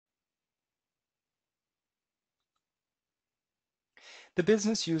The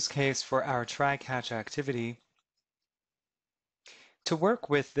business use case for our try-catch activity. To work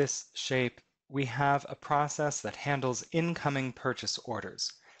with this shape, we have a process that handles incoming purchase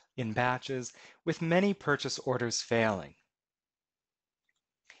orders in batches, with many purchase orders failing.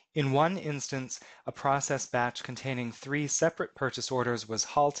 In one instance, a process batch containing 3 separate purchase orders was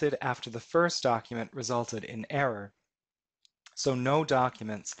halted after the first document resulted in error, so no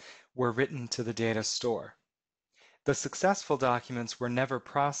documents were written to the data store. The successful documents were never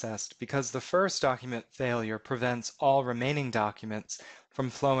processed because the first document failure prevents all remaining documents from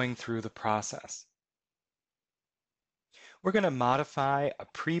flowing through the process. We're going to modify a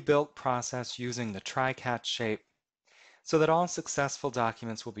pre-built process using the try-catch shape so that all successful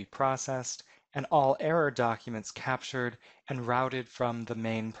documents will be processed and all error documents captured and routed from the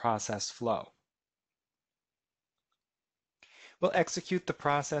main process flow. We'll execute the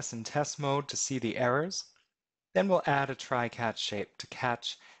process in test mode to see the errors. Then we'll add a try-catch shape to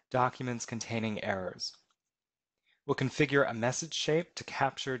catch documents containing errors. We'll configure a message shape to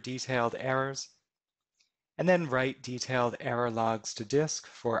capture detailed errors, and then write detailed error logs to disk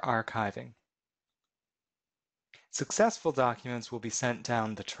for archiving. Successful documents will be sent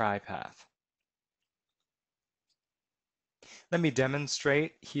down the try path. Let me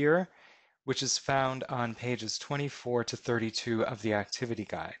demonstrate here, which is found on pages 24 to 32 of the activity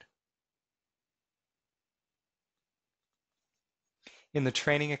guide. In the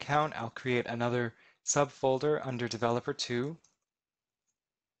training account, I'll create another subfolder under Developer 2,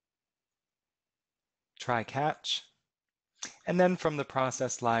 Try Catch, and then from the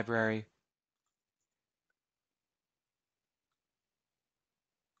process library,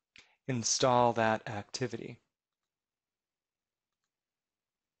 install that activity.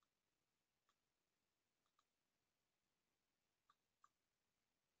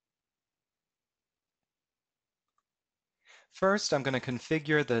 First, I'm going to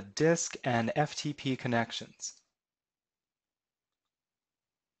configure the disk and FTP connections.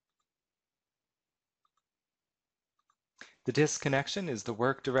 The disk connection is the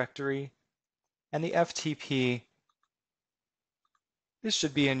work directory, and the FTP, this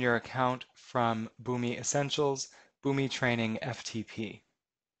should be in your account from Boomi Essentials, Boomi Training FTP.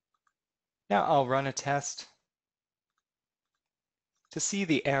 Now I'll run a test to see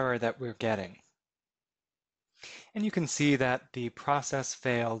the error that we're getting. And you can see that the process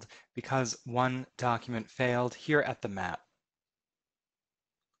failed because one document failed here at the map.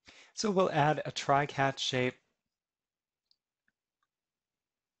 So we'll add a try-catch shape.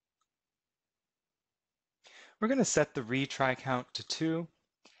 We're going to set the retry count to 2,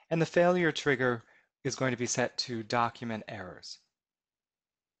 and the failure trigger is going to be set to document errors.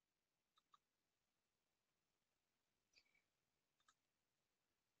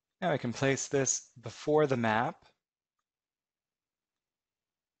 Now I can place this before the map.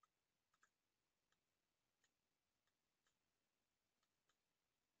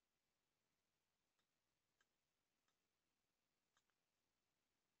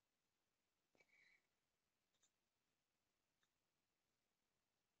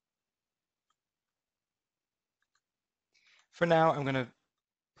 For now, I'm going to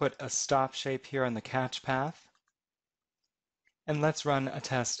put a stop shape here on the catch path. And let's run a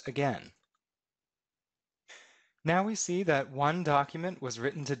test again. Now we see that one document was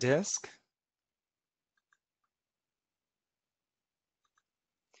written to disk.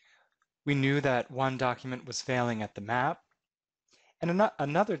 We knew that one document was failing at the map, and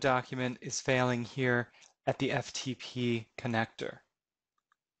another document is failing here at the FTP connector,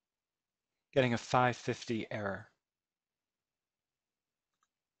 getting a 550 error.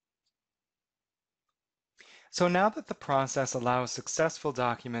 So now that the process allows successful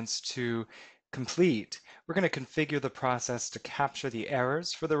documents to complete, we're going to configure the process to capture the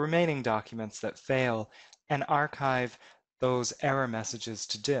errors for the remaining documents that fail and archive those error messages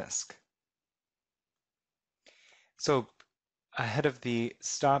to disk. So ahead of the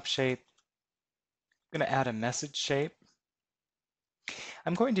stop shape, I'm going to add a message shape.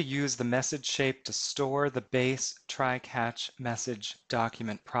 I'm going to use the message shape to store the base try-catch message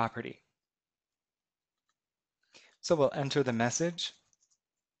document property. So we'll enter the message.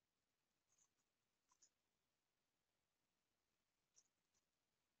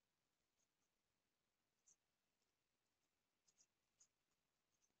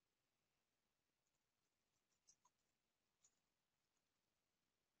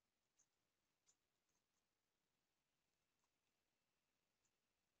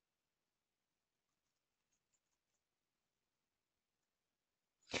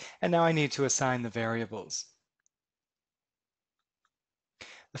 And now I need to assign the variables.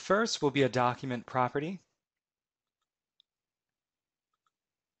 The first will be a document property.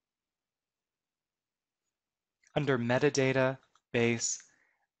 Under metadata base,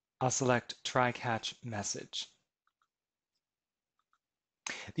 I'll select try catch message.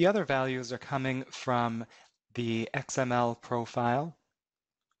 The other values are coming from the XML profile.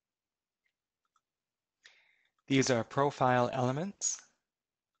 These are profile elements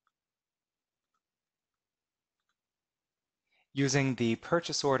using the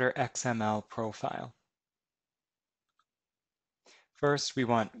purchase order XML profile. First, we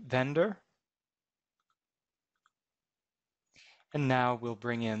want vendor. And now we'll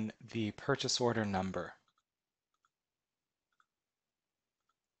bring in the purchase order number.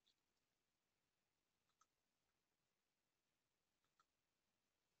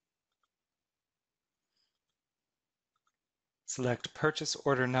 Select purchase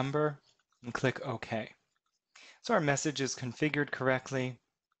order number and click OK. So our message is configured correctly.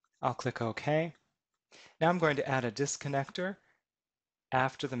 I'll click OK. Now I'm going to add a disconnector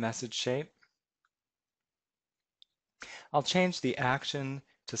after the message shape. I'll change the action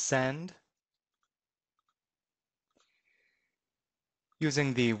to send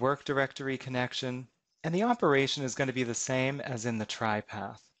using the work directory connection, and the operation is going to be the same as in the try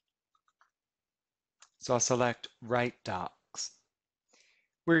path. So I'll select write docs.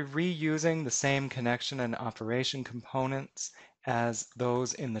 We're reusing the same connection and operation components as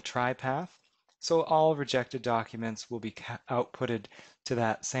those in the try path, so all rejected documents will be outputted to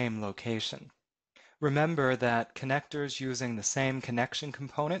that same location. Remember that connectors using the same connection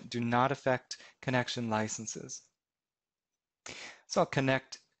component do not affect connection licenses. So I'll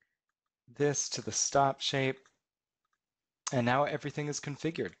connect this to the stop shape, and now everything is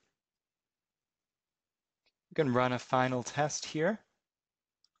configured. We can run a final test here.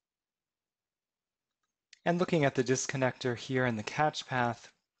 And looking at the disconnector here in the catch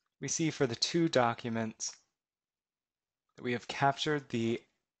path, we see for the two documents that we have captured the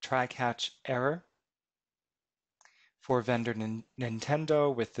try-catch error for vendor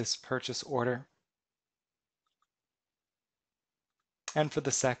Nintendo with this purchase order. And for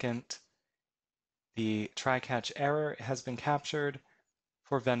the second, the try-catch error has been captured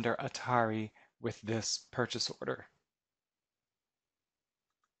for vendor Atari with this purchase order.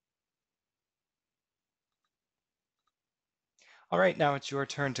 All right, now it's your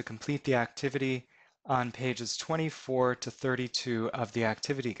turn to complete the activity on pages 24 to 32 of the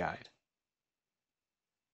activity guide.